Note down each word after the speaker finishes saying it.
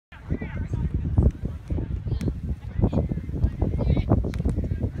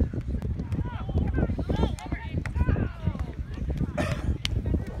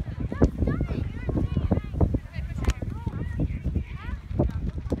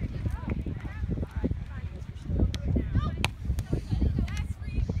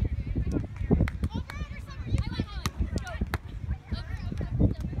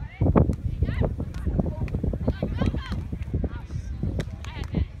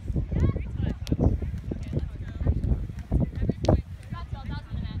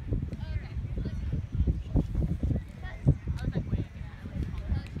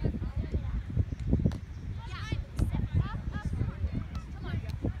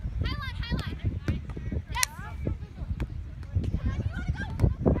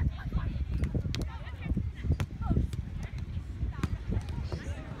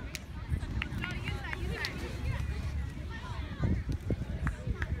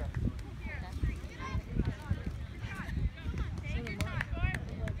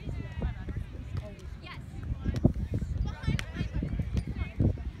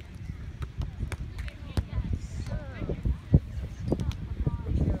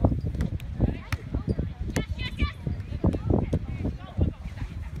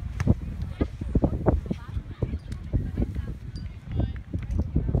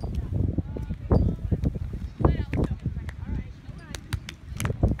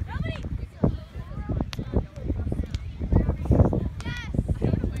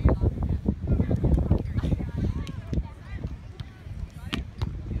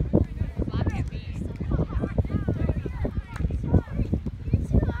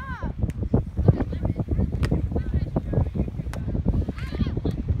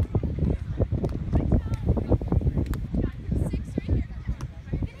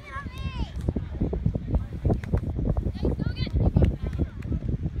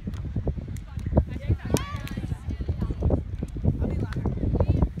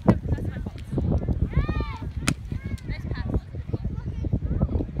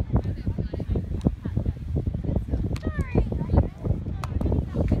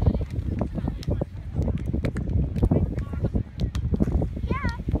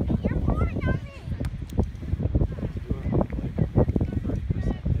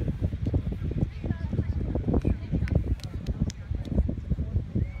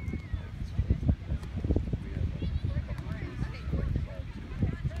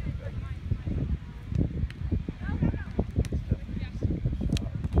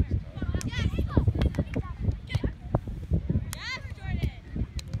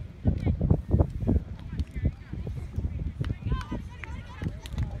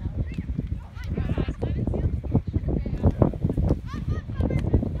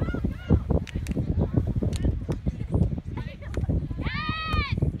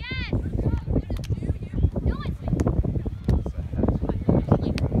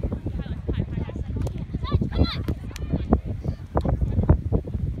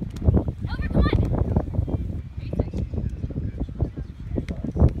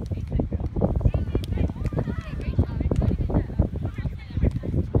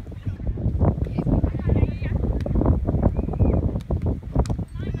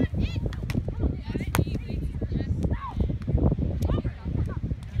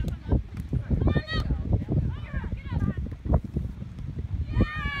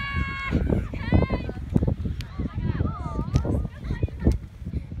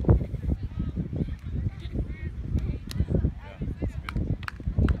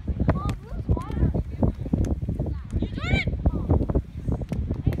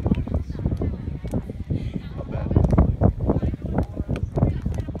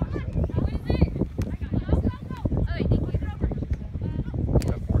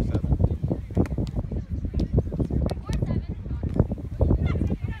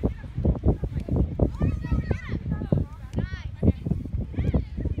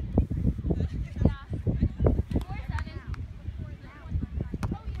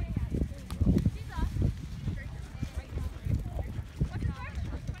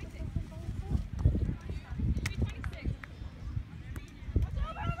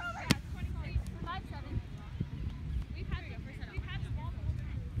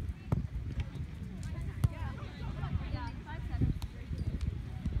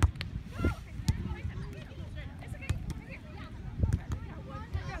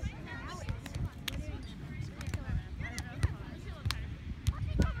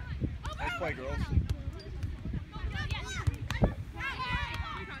play, girls.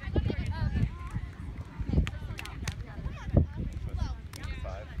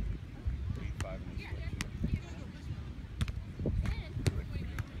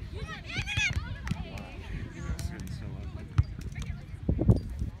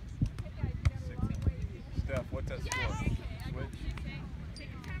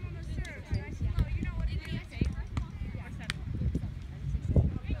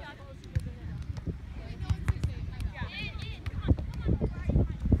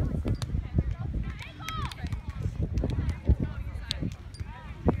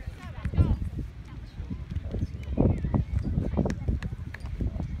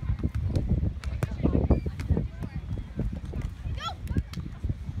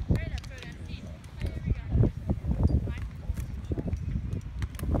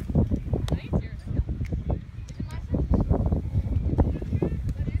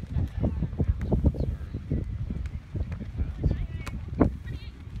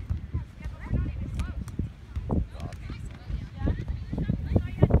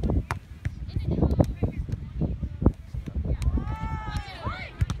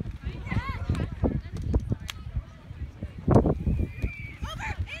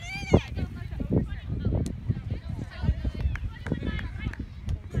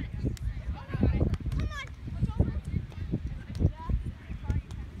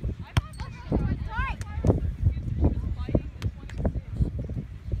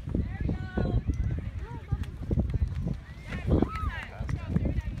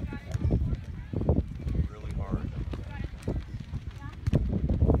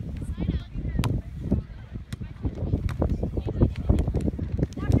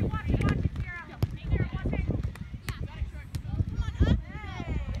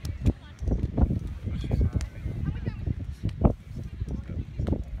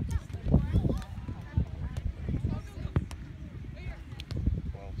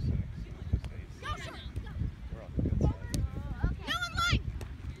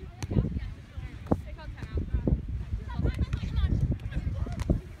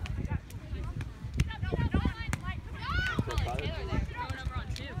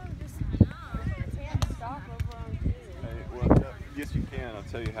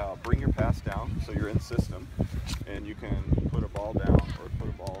 tell you how. Bring your pass down so you're in system, and you can put a ball down or put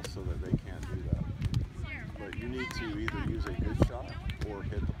a ball so that they can't do that. But you need to either use a good shot or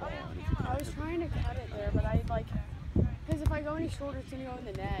hit the ball. And if you can't I was trying to cut it there, but I like, because if I go any shorter, it's going to go in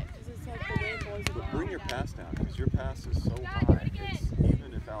the net, because it's like the wind blows it down. Bring your pass down, because your pass is so high.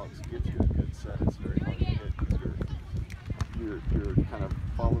 Even if Alex gives you a good set, it's very hard to hit because you're kind of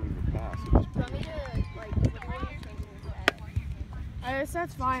following the pass. So just bring it. I guess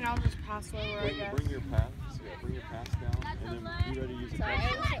that's fine. I'll just pass slower, I guess. Bring your pass down, and then be ready to use a cut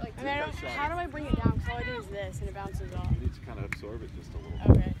shot. And then how do I bring it down? Because all I do is this, and it bounces off. You need to kind of absorb it just a little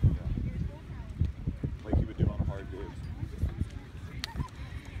bit. Okay. Yeah. Like you would do on a hard dig.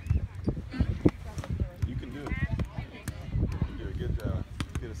 You can do it. You can do it.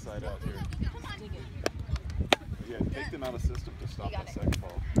 Get a side out here. Yeah, take them out of system to stop that second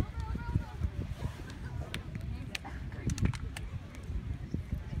ball.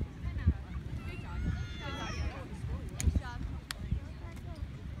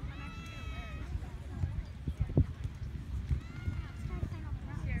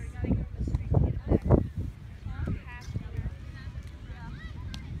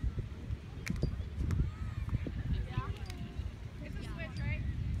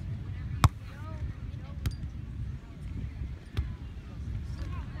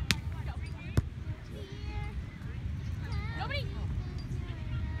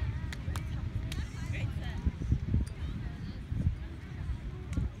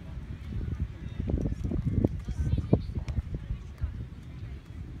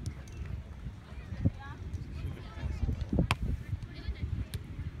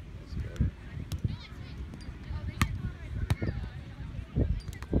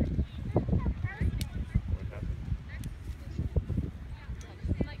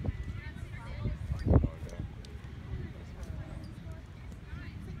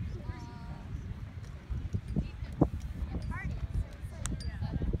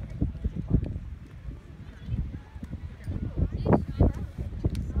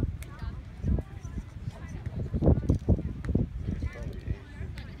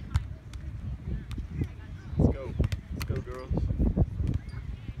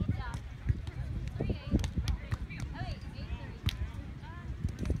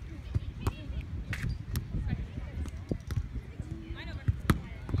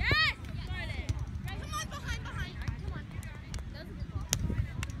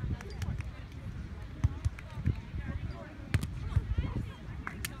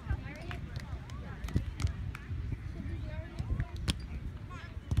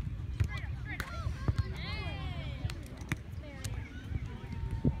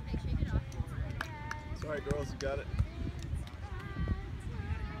 All right, girls, you got it.